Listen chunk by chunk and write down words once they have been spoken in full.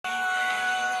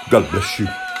God bless you.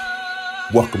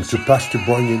 Welcome to Pastor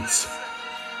Bryant's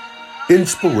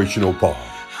Inspirational Pod.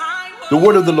 The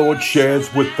word of the Lord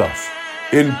shares with us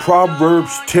in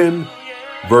Proverbs 10,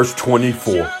 verse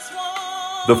 24.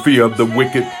 The fear of the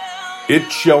wicked, it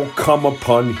shall come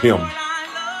upon him,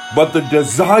 but the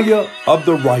desire of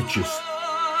the righteous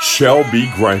shall be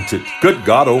granted. Good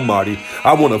God Almighty,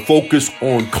 I want to focus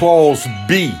on clause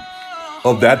B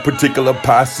of that particular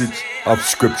passage of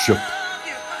scripture.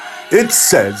 It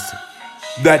says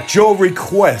that your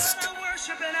request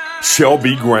shall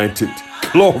be granted.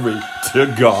 Glory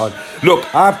to God.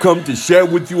 Look, I've come to share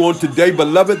with you on today,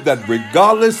 beloved, that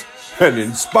regardless and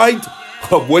in spite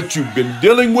of what you've been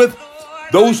dealing with,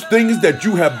 those things that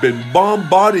you have been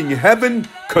bombarding heaven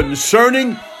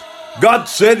concerning, God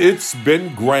said it's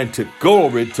been granted.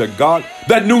 Glory to God.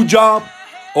 That new job,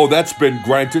 oh, that's been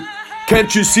granted.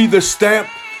 Can't you see the stamp?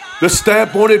 The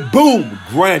stamp on it, boom,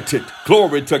 granted.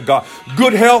 Glory to God.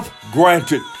 Good health,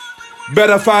 granted.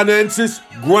 Better finances,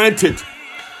 granted.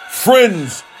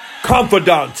 Friends,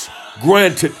 confidants,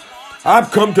 granted.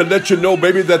 I've come to let you know,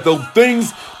 baby, that the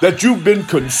things that you've been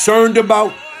concerned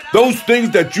about, those things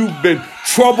that you've been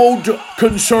troubled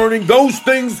concerning, those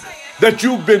things that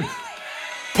you've been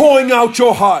pouring out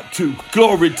your heart to,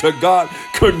 glory to God,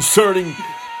 concerning,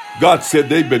 God said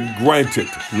they've been granted.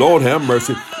 Lord have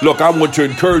mercy. Look, I want to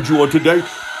encourage you on today,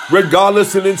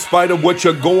 regardless and in spite of what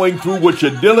you're going through, what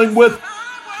you're dealing with,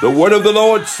 the word of the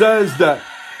Lord says that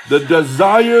the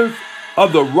desires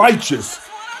of the righteous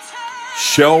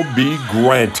shall be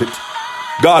granted.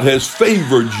 God has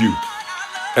favored you,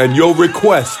 and your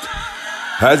request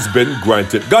has been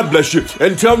granted. God bless you.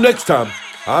 Until next time,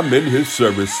 I'm in his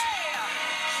service.